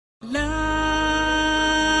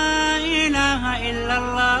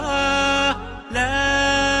illallah, la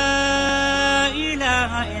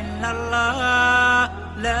ilaha illallah,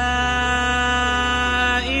 la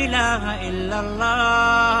ilaha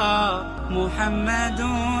illallah,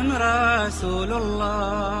 Muhammadun Rasulullah.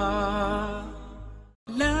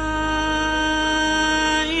 La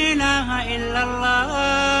ilaha illallah,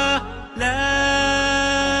 la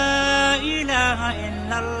ilaha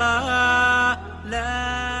illallah, la.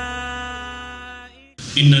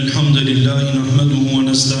 إن الحمد لله نحمده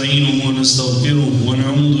ونستعينه ونستغفره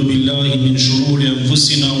ونعوذ بالله من شرور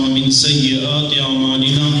أنفسنا ومن سيئات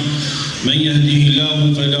أعمالنا من يهده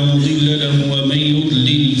الله فلا مضل له ومن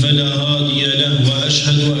يضلل فلا هادي له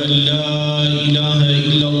وأشهد أن لا إله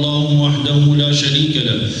إلا الله وحده لا شريك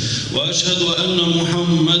له وأشهد أن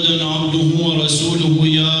محمدا عبده ورسوله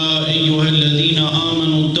يا أيها الذين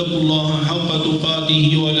آمنوا اتقوا الله حق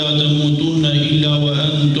تقاته ولا تموتن إلا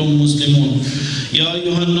وأنتم مسلمون يا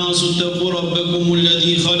أيها الناس اتقوا ربكم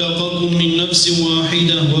الذي خلقكم من نفس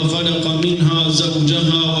واحدة وخلق منها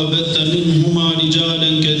زوجها وبث منهما رجالا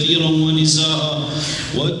كثيرا ونساء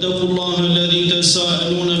واتقوا الله الذي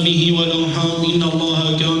تساءلون به والأرحام إن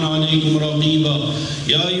الله كان عليكم رقيبا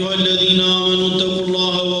يا أيها الذين آمنوا اتقوا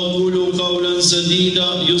الله وقولوا قولا سديدا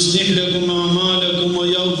يصلح لكم أعمالكم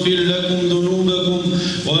ويغفر لكم ذنوبكم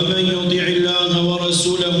ومن يطع الله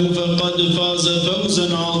ورسوله فقد فاز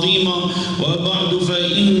فوزا عظيما وبعد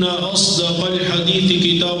فإن أصدق الحديث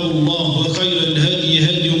كتاب الله وخير الهدي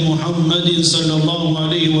هدي محمد صلى الله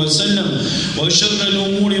عليه وسلم وشر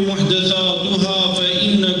الأمور محدثاتها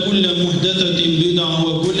فإن كل محدثة بدعة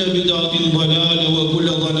وكل بدعة ضلالة وكل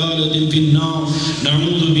ضلالة في النار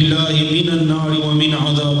نعوذ بالله من النار ومن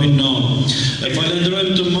عذاب النار.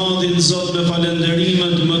 Falenderojmë të madhin Zot me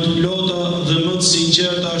falenderimet më të plota dhe më të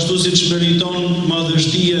sinqerta ashtu siç meriton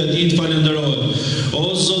madhështia e tij të falenderohet. O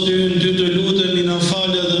Zoti ynë, ty të lutemi na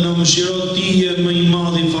falë dhe na mëshiro ti je më i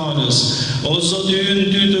madh i falës. O Zoti ynë,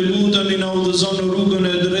 ty të lutemi na udhëzon në rrugën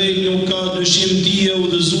e drejtë, nuk ka dyshim ti je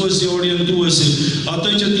udhëzuesi orientuesi. Atë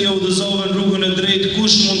që ti e udhëzove në rrugën e drejtë,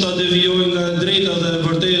 kush mund ta devijojë nga e drejta dhe e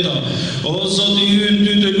vërteta? O Zoti ynë,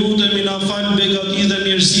 ty të lutemi na fal begati dhe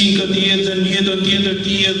mirësinë këtë jetë dhe në jetën tjetër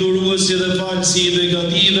ti je dhuruesi dhe falësi i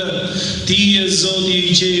begative. Ti je Zoti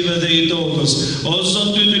i qiejve dhe i tokës. O Zot,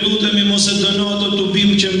 ty të lutemi mos e dëno ato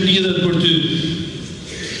tubim që mblidhet për ty.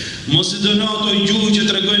 Mos i dëno ato gjuhë që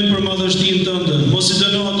tregojnë për madhështinë tënde. Mos i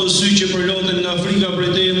dëno ato sy që përloten nga frika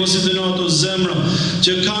prej teje. Mos i dëno ato zemra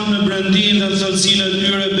që kanë në brendinë dhe thellësinë e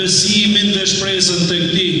tyre besimin dhe shpresën tek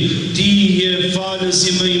ti. Ti je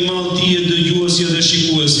falësi më i madh, ti je dëgjuesi dhe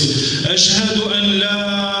shikuesi. Ashhadu an la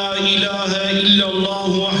ilaha illa Allah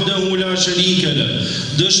wahdahu la sharika lah.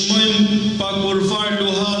 Dëshmojmë pa kurfar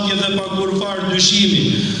luhatje dhe pa kurfar dyshimi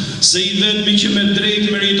se i vetmi që me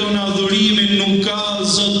drejt meriton adhurimin nuk ka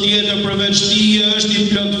Zot tjetër përveç tije, është i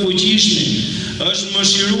plot fuqishmi, është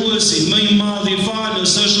mëshiruesi, më i madh i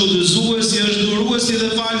falës, është udhëzuesi, është dhuruesi dhe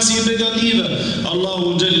falësi i begative.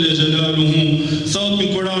 Allahu xhelle xhelaluhu thot në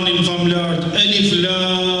Kur'anin famlart: Alif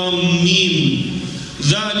Lam Mim.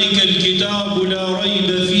 Zalika al-kitabu la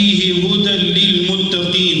rayba fihi hudan lil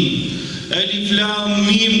muttaqin. Alif Lam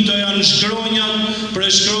Mim të janë shkronjat për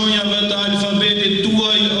shkronjave të alfabetit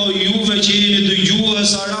tuaj, o juve që jeni të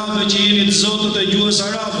gjuhës arabe, që jeni të zotët e gjuhës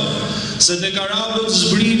arabe. Se tek arabët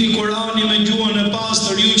zbriti Kurani me gjuhën e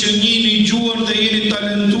pastër, ju që njihni gjuhën dhe jeni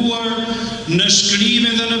talentuar në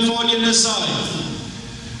shkrimin dhe në foljen e saj.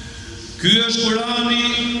 Ky është Kurani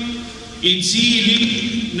i cili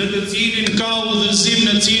në të cilin ka udhëzim,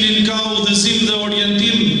 në cilin ka udhëzim dhe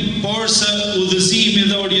orientim, por se udhëzimi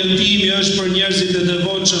dhe orientimi është për njerëzit e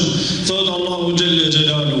devotshëm, thot Allahu xhelle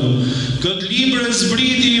xhelaluhu. Këtë libër e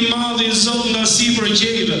zbriti i madh i Zot nga sipër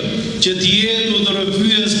qejve, që të jetë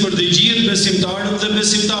udhërrëfyes për të gjithë besimtarët dhe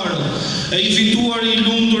besimtarët. E i fituar i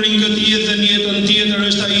lumturin këtë jetë dhe në jetën tjetër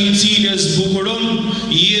është ai i cili e zbukuron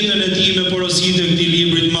jetën e tij me porositë e këtij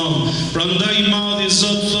libri të madh. Prandaj i madh i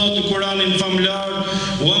Zot thot në Kur'anin famlar: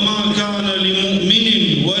 "Wa ma kana li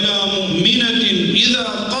mu'minin wala mu'minatin idha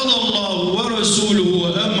qada Allahu wa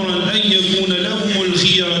rasuluhu amran an yakuna lahumul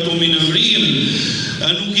khiyaratu min amrihim."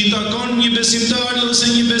 Nuk i takon një besimtari ose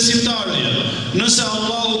një besimtare, nëse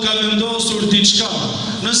Allahu ka vendosur diçka,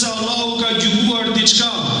 nëse Allahu ka gjykuar diçka,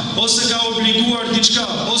 ose ka obliguar diçka,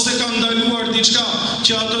 ose ka ndaluar diçka,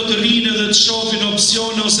 që ato të rinë dhe të shohin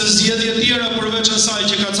opsione ose zgjedhje tjera përveç asaj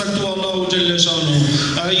që ka caktuar Allahu xhelle xhanu.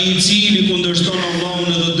 Ai i cili kundërshton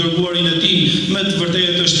Allahun dhe dërguarin e tij, me të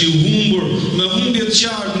vërtetë është i humbur, me humbje të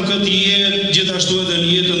qartë në këtë jetë, gjithashtu edhe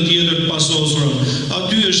në jetën tjetër të pasosur.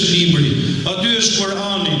 Aty është libri, aty është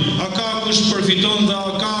Kurani. A ka kush përfiton dhe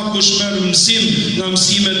a ka kush merr mësim nga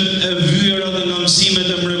mësimet e vyera dhe nga mësimet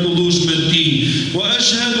e mrekullueshme të tij?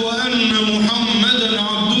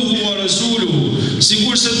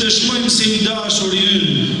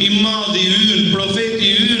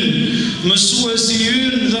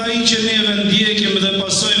 ai që neve ndjekim dhe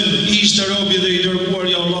pasojmë ishte robi dhe i dërguar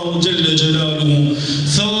i Allahu xhalla xhelaluhu.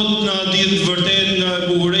 Thot në hadith vërtet nga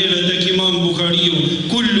Abu Hurajra tek Imam Buhariu,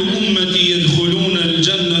 kullu ummati yadkhuluna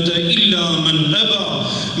al-jannata illa man aba.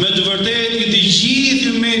 Me të vërtetë të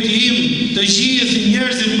gjithë ummeti im, të gjithë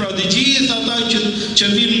njerëzit, pra të gjithë ata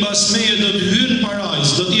që vinë mbas meje do të hyjnë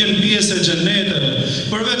parajs, do të jenë pjesë e xheneteve,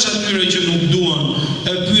 përveç atyre që nuk duan.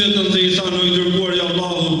 E pyetën dhe i thanë o i dërguar i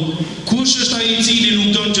Allahut, kush është ai i cili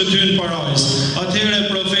nuk don që të hyjnë parajs? Atëherë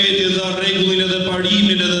profeti dha rregullin edhe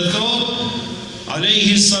parimin edhe thot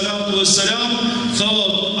alayhi salatu wassalam,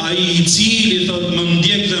 thot ai i cili thot më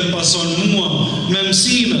ndjek dhe më pason mua me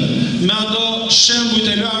mësime, me ato shembujt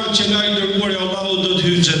e lartë që nga i dërguar i Allahut do të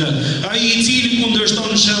hyjë në xhenet. Ai i cili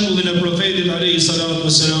kundërshton shembullin e profetit alayhi salatu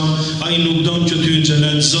wassalam, ai nuk don që të hyjë në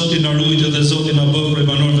xhenet. Zoti na ruajtë dhe Zoti na bëj prej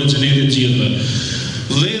banorëve të xhenetit gjithëve.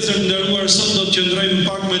 Vëllezër të nderuar, sot do të qëndrojmë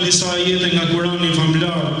pak me disa ajete nga Kurani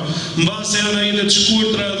famlar. Mbase janë ajete të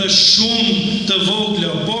shkurtra dhe shumë të vogla,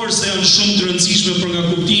 por se janë shumë të rëndësishme për nga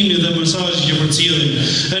kuptimi dhe mesazhi që përcjellin.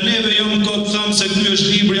 E neve jo më kot tham se ky është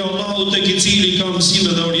libri i Allahut tek i cili ka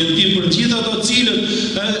mësime dhe orientim për gjithë ato cilët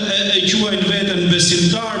e quajnë veten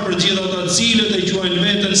besimtar, për gjithë ato cilët e quajnë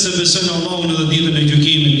veten se besojnë Allahun dhe ditën e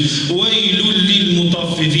gjykimit. Wailul lil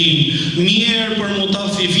mutaffifin. Mirë për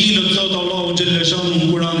mutaffifinët, thot Allahu xhalla xhanu në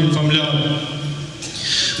Kur'anin famlar.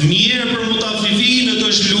 Mirë për mutafifinët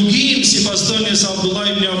është lugim, sipas thënies Abdullah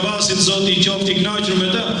ibn Abbasit, Zoti i qoftë i kënaqur me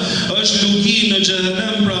të, është lugim në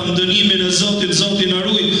xhehenem, pra dënimin e Zotit, Zoti na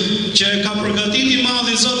ruaj, që e ka përgatitur i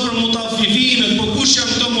Madhi Zot për mutafifinët. Po kush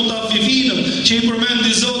janë këto mutafifinët që i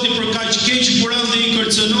përmendi Zoti për kaq keq Kur'an dhe i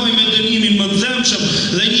kërcënoi me dënimin më të dëmshëm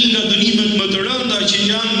dhe një nga dënimet më të rënda që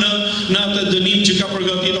janë në atë dënim që ka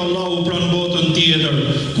përgatitur Allahu pranë botën tjetër.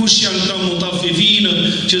 Kush janë këta mutafifinët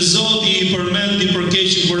që Zoti i përmendi për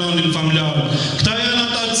keq Kur'anin famlar? Këta janë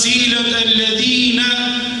ata cilët alladhina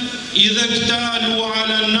idha ktalu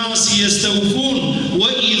ala an-nasi yastawfun wa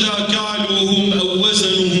idha kaluhum aw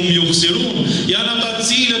wazanuhum yukhsirun. Janë ata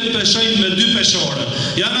cilët peshojnë me dy peshore.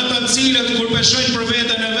 Janë ata cilët kur peshojnë për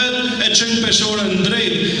veten e vet e çojnë peshorën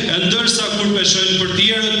drejt, ndërsa kur peshojnë për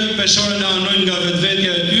tjerët, peshorën e anojnë nga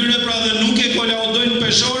vetvetja e tyre, pra dhe nuk e kolaudojnë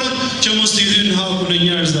peshorën që mos i hyjnë hakun e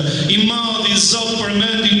njerëzve. I Madhi Zot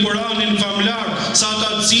përmendi në Kur'anin famlar sa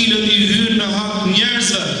ata cilët i hyjnë në hak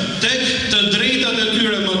njerëzve tek të drejtat e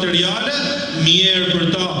tyre materiale, mirë për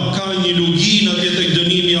ta, ka një luginë atje tek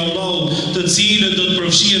dënimi i Allahut, të cilët do të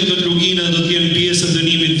përfshihen këtë luginë dhe do të jenë pjesë e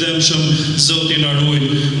dënimit dëmshëm. Zoti na ruaj.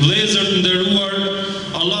 Vëllezër të nderuar,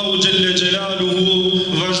 Allahu xhalla xhelaluhu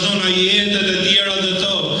vazhdon ajetet e tjera dhe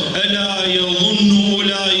thot: "Ela yadhunnu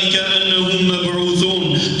ulaika annahum mab'uthun."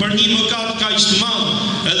 Për një mëkat kaq të madh,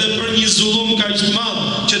 edhe për një zullum kaq të madh,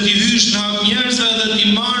 që ti hysh në hak njerëzve dhe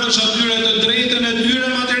ti marrësh atyre të drejtën e tyre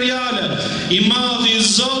materiale. I Madhi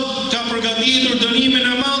Zot ka përgatitur dënimin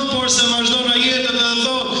e madh, por se vazhdon ajetet dhe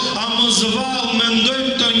thot: "A mos vallë mendojnë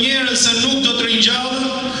këto njerëz se nuk do të ringjallen?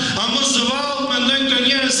 A mos vallë mendojnë këto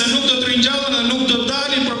njerëz se nuk do të ringjallen dhe nuk do të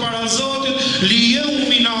dalin përpara Zotit li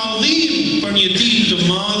yawmin adhim, për një ditë të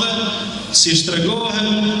madhe?" Siç tregohet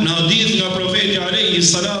në hadith nga profeti alayhi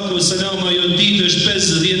salatu wassalam, ajo ditë është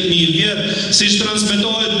 50.000 vjet, siç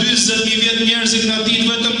transmetohet 40.000 vjet njerëzit nga ditë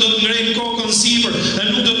vetëm do të ngrejnë kokën sipër e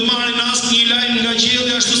nuk do të marrin asnjë lajm nga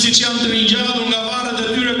qielli, ashtu siç janë të ringjallur nga varret e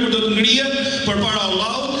tyre kur do të ngrihen përpara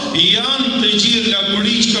Allahut, janë të gjithë nga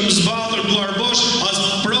kuriq këm zbathur, duar bosh, as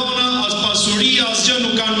prona, as pasuri, asgjë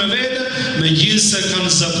nuk kanë me vete, megjithse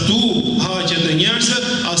kanë zaptu haqet e njerëzve,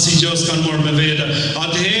 asgjë s'kan marrë me vete.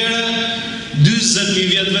 Atëherë 40.000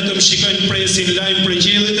 vjet vetëm shikojnë presin lajm për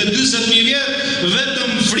qiellit, e 40.000 vjet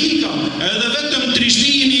vetëm frika, edhe vetëm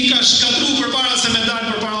trishtimi ka shkatruar përpara se me dal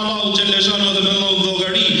përpara Allahut xhalla xhanu dhe me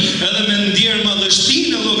llogari, edhe me ndjer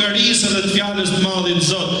madhështinë e llogarisë edhe të fjalës të Madhit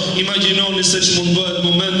Zot. Imagjinoni se ç'mund bëhet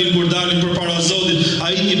momentin kur dalin përpara Zotit,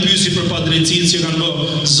 ai i pyesi për padrejtësinë që kanë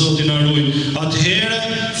bërë. Zoti na ruaj. Atëherë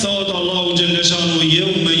thot Allahu xhalla xhanu: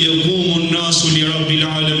 "Yawma yaqumu an-nasu li rabbil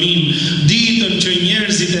alamin." Ditën që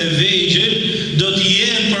njerëzit e vegjël do të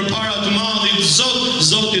jenë përpara të Madhit Zot,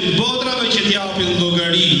 Zotit botrave, që t'japin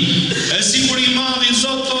llogari. E sikur i Madhi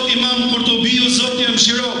Zot, thot Imam Qurtubiu, Zoti e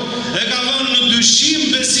mëshiro, e ka vënë në dyshim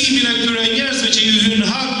besimin e këtyre njerëzve që i hyn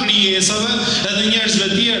hak krijesave edhe njerëzve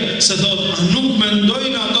tjerë, se thot nuk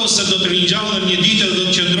mendojnë ato se do të ringjallen një ditë dhe do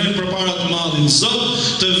të qëndrojnë përpara të Madhit Zot,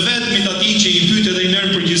 të vetmit atij që i pyet dhe i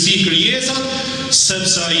merr përgjegjësi krijesat,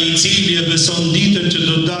 sepse ai i cili e beson ditën që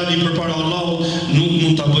do të dalë përpara Allahut nuk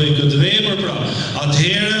mund ta bëjë këtë vepër. Pra,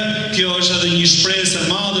 atëherë kjo është edhe një shpresë e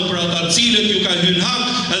madhe për ata cilët ju ka hyrë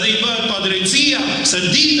hak edhe i bëhet padrejtësia se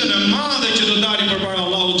ditën e madhe që do dalin përpara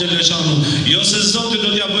Allahut xhalla xhanu, jo se Zoti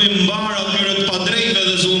do t'ja bëjë mbar atyre të padrejtëve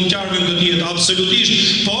dhe zullumqarëve në këtë jetë, absolutisht,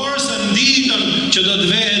 por se në ditën që do të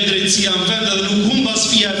vehet drejtësia në vend dhe nuk humbas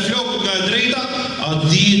fija e flokut nga e drejta,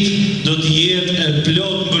 atë ditë do të jetë e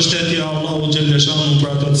plot mbështetja Allahu xhelleshanu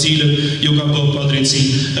për ato të cilët ju ka bërë padrejtësi.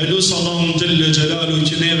 E lut Allahun xhelalu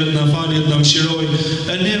që neve të na falë, të na mëshiroj,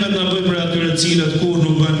 e neve të na bëj për atyre të cilët kur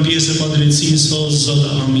nuk bën pjesë e padrejtësisë, o Zot,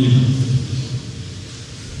 amin.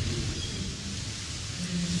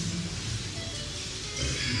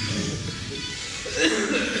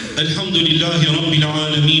 الحمد لله رب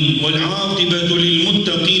العالمين والعاقبة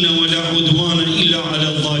للمتقين ولا عدوان إلا على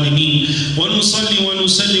الظالمين ونصلي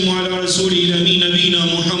ونسلم على رسول الأمين نبينا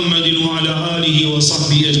محمد وعلى آله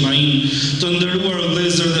وصحبه أجمعين. Të nderuar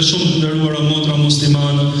vëllezër dhe shumë të nderuara motra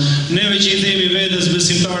muslimane, neve që i themi vetes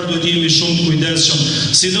besimtar duhet jemi shumë të kujdesshëm,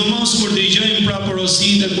 sidomos kur dëgjojmë pra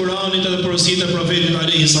porositë e Kuranit dhe porositë e profetit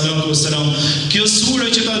alayhi salatu wassalam. Kjo sure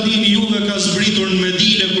që ta dini juve ka zbritur në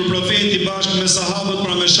Medinë kur profeti bashkë me sahabët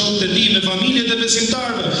pra me shokët e tij, me familjet e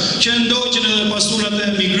besimtarëve që ndoqën edhe pasurat e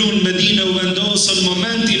emigruan në Medinë, u vendosën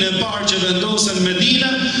momentin e parë që vendosen në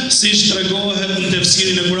Medinë, siç tregohet në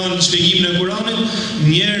tefsirin e Kuranit, shpjegimin e Kuranit,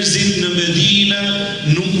 njerëzit në Medinë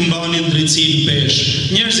nuk mbanin drejtësinë peshë.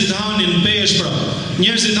 Njerëzit hanin peshë pra.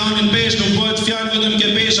 Njerëzit hanin peshë, nuk bëhet fjalë vetëm ke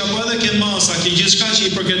peshë, apo edhe ke masa, ke gjithçka që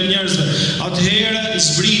i përket njerëzve. Atëherë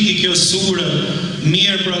zbriti kjo sure,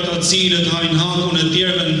 mirë për ata cilët hajnë hakun e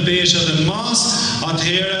tjerëve në peshë dhe mas.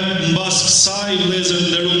 Atëherë mbas kësaj vëllezër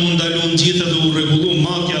nderuar mund ndalun gjithë dhe u rregullu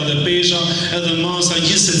matja dhe pesha edhe masa,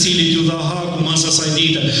 gjithë secilit ju dha haku mas asaj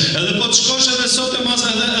dite. Edhe po të shkosh edhe sot e mas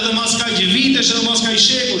edhe mas kaq vitesh edhe mas kaq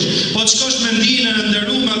shekush, po të shkosh me ndinën e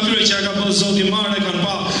nderuar atyre që ka bërë Zoti marrë kanë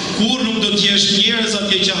pa, kur nuk do të jesh njerëz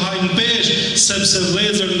atje që hajnë peshë, sepse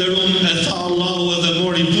vëllezër nderuar e tha Allahu edhe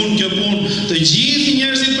mori punë kjo punë, të gjithë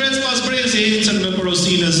njerëzit brez pas brezi ecën me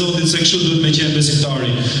porosinë e Zotit se kështu duhet me qenë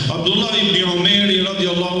besimtari. Abdullah ibn Omeri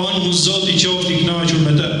radiallahu anhu, Zoti qoftë i kënaqur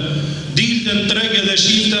me të, dilte në treg dhe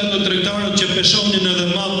shifte ato tregtarët që peshonin edhe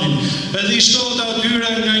matnin, edhe i shtohte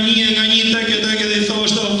atyre nga një tek dhe i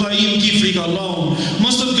thoshte o vllai im kifrik Allahun,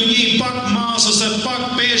 mos të gënjej pak mas ose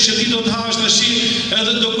pak peshë që ti do të hash tash,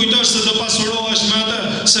 edhe do kujtosh se do pasurohesh me atë,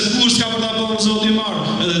 se kur s'ka për ta bërë Zoti marr,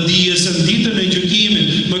 edhe dije se në ditën e gjykimit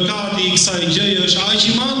mëkati i kësaj gjëje është aq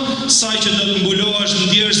i madh sa që do të mbulohesh në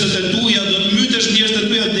djersët e tuaja, do të mytesh në djersët e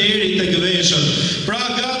tuaja deri tek veshët. Pra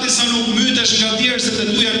gati sa nuk mytesh nga djersët e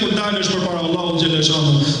tuaja kur dalësh përpara Allahut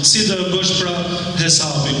xhaleshanu, si do bësh pra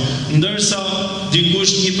hesabin. Ndërsa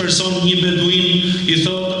dikush, një person, një beduin i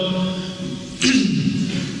thotë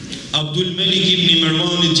Abdul Melik ibn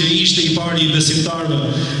Merwanit që ishte i pari i besimtarve,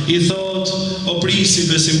 i thot o prisi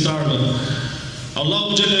besimtarve,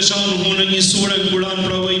 Allahu xhaleshanu në një sure në Kur'an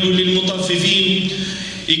pra wailul lil mutaffifin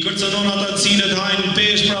i kërcënon ata cilët hajnë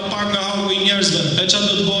peshë pra pak nga haku i njerëzve. E çfarë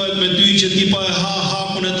do të bëhet me ty që ti pa e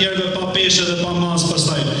hakun e tjerëve pa peshë dhe pa mas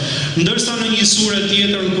pastaj. Ndërsa në një sure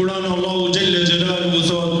tjetër në Kur'an Allahu xhallaxhelalu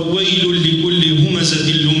thot wailul likulli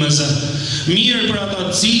humazatil lumazah. Mirë për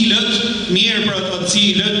ata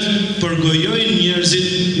cilët përgojojnë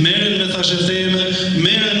njerëzit, merren me thashëtheme,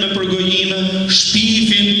 merren me përgojime,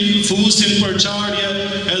 shpifin, fusin përçarje,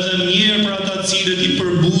 edhe mirë për ata cilët i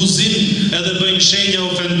përbuzin edhe bëjnë shenja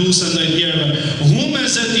ofenduese ndaj tjerëve.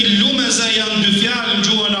 Humazatil lumazah janë dy fjalë në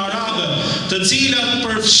gjuhën arabe, të cilat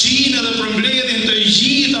përfshin edhe përmbledhin të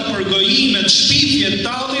gjitha përgojimet, shpifjet,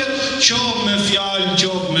 talljet, qoftë me fjalë,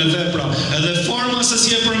 qoftë me vepra. Edhe forma se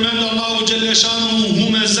si e përmend Allahu xhaleshanu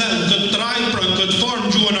humazah, këtë trajt pra këtë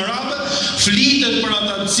formë gjuhën arabe, flitet për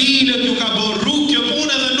ata cilët ju ka bërë rrugë kjo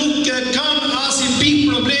punë dhe nuk e kanë as i pik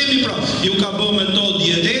problemi pra. Ju ka bërë metodë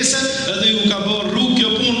dietese edhe ju ka bërë rrugë kjo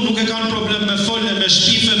punë, nuk e kanë problem me folje, me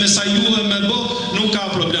shpife, me sajulle, me bë, nuk ka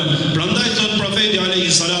problem. Prandaj thot profeti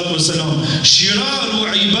alayhi salatu wassalam, shiraru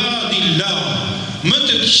ibadillah, më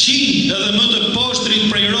të këqij edhe më të poshtrit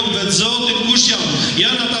prej robëve të Zotit kush janë?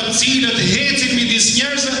 Janë ata cilët hecin midis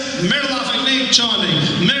njerëzve, merr llafën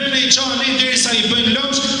e çanej derisa i bëjnë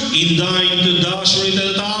lopsh, i ndajnë të dashurit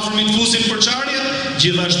edhe të afërmit, fusin përçarje.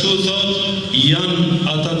 Gjithashtu thot janë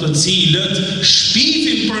ata të cilët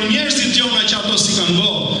shpifin për njerëzit gjëra që ato si kanë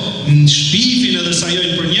bërë, shpifin edhe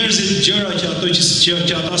sajojnë për njerëzit gjëra që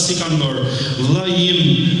ata si kanë bërë. Vllai im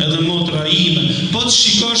edhe motra ime, po të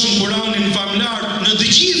shikosh në Kur'anin famlar, në të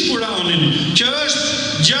gjithë Kur'anin, që është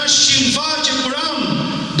 600 faqe Kur'an,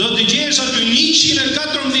 do të gjesh aty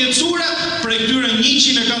 114 sura, prej këtyre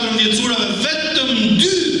 114 surave vetëm 2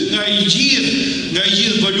 nga i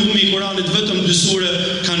gjithë volumi i Kur'anit, vetëm 2 sure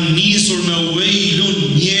kanë nisur me wailun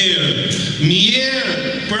mirë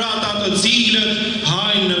për ata të cilët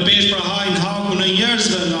hajnë në peshë, pra hajnë hakun e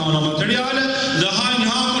njerëzve nga ana materiale dhe hajnë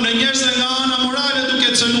hakun e njerëzve nga ana morale, duke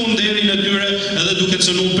cënuar karakterin e tyre edhe duke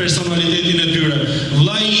cënuar personalitetin e tyre.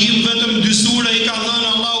 Vllai im vetëm 2 sure i ka dhënë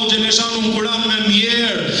Allahu xhaleshanu në Kur'an me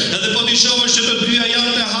mjerë, edhe po ti shohësh që të dyja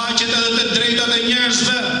janë te haqet edhe te drejtat e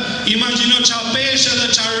njerëzve. Imagjino çfarë peshë dhe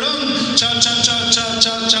çfarë rënd,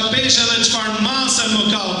 çfarë peshë dhe çfarë masë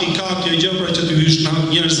mëkati ka kjo gjë pra që të hysh në hak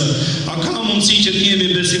njerëzve. A ka mundësi që të jemi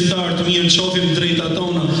besimtar, të mirë shohim drejtat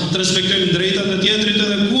tona, të respektojmë drejtat e tjetrit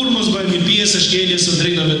edhe kur mos bëhemi pjesë e shkeljes së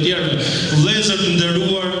drejtave të tjerëve. Vëllezër të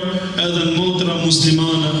nderuar edhe motra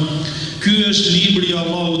muslimane, ky është libri i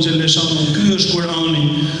Allahu xhaleshanu, ky është Kurani.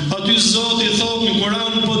 Aty Zoti thotë në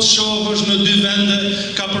Kur'an, po të shohësh në 2 vende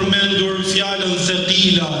ka përmendur fjalën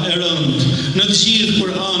thaqila, e rëndë. Në të gjithë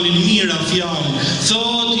Kur'anin mira fjalë.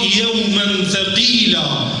 Thotë yawman thaqila,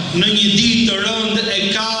 në një ditë të rëndë e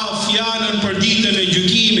ka fjalën për ditën e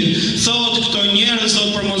gjykimit. Thotë këto njerëz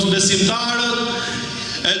sot për mosbesimtarët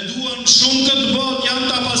e duan shumë këtë botë, janë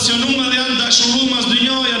të apasionuar dhe janë dashuruar as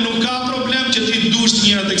dynjaja, nuk ka problem që ti dush të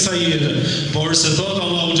mira tek kësaj jete. Por se thotë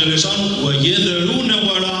Allahu xhaleshanu, wa yadruna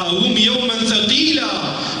wara'ahum yawman thaqila,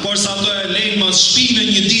 por sa ato e lejnë mas shpinë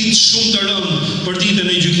një ditë shumë të rëndë për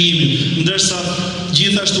ditën e gjykimit. Ndërsa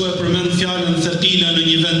gjithashtu e përmend fjalën thaqila në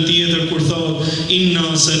një vend tjetër kur thotë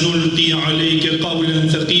inna sanulqi alayka qawlan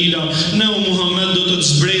thaqila, ne o Muhammed do të të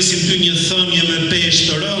zbresim ty një thënie me peshë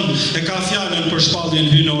të rëndë. E ka fjalën për shpalljen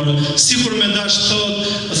hynore. Sikur me dash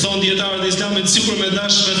thon dietarët e Islamit, sikur me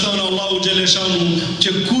dash me thon Allahu xhaleshanu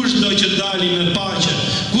që kushdo që dali me paqe,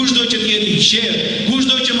 kushdo që të jetë i qetë,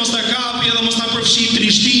 kushdo që mos ta kapi edhe mos ta përfshi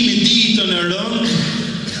trishtimi ditën e rëndë,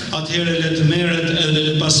 atëherë le të merret edhe le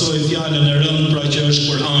të pasojë fjalën e rëndë pra që është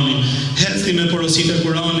Kur'ani. Hecni me porositë e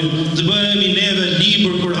Kur'anit, të bëhemi neve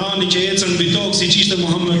libër Kur'ani që ecën mbi tokë siç ishte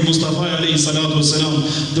Muhammed Mustafa alayhi salatu wassalam.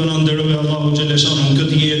 Do na nderojë Allahu xhaleshanu në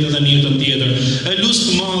këtë jetë dhe në jetën tjetër. E lut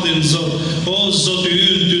të madhin Zot, o Zoti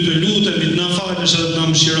ynë, ty të lutemi të na falësh dhe të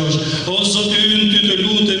na mëshirosh. O Zoti ynë, ty të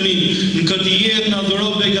lutemi në këtë jetë na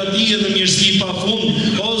dhuro begati dhe mirësi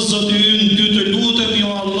pafund. O Zoti ynë, ty të lutemi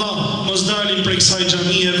o Allah, mos dalim prej kësaj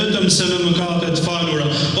xhamie vetëm se në mëkate të falura.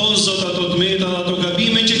 O Zot, ato të meta dhe ato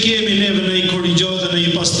gabime që kemi neve në i korrigjo dhe në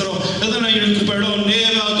i pastro, edhe në i rekuperon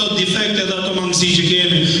neve ato defekte dhe ato mangësi që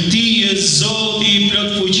kemi. Ti je Zoti i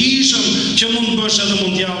plot fuqishëm që mund të bësh edhe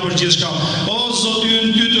mund të japësh gjithçka. O Zot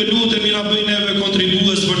ynë, ty të lutemi na bëj neve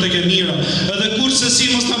kontribues për tek e mira. Edhe kurse si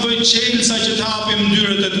mos na bëj çelësa që të hapim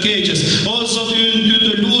dyert e të keqes. O Zot ynë, ty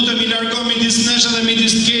të lutemi largo midis nesh dhe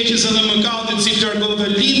midis të keqes edhe mëkatit si largove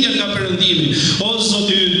lindjen nga perëndimi. O Zot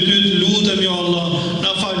ynë, ty të lutemi o Allah,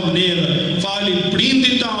 na fal neve, fali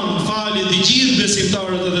prindit tan, fali të gjithë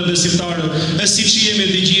besimtarët edhe besimtarët. E siç jemi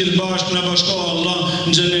të gjithë bashkë na bashko Allah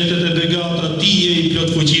në xhenetet e begata, ti je i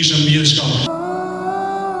plot fuqishëm gjithçka.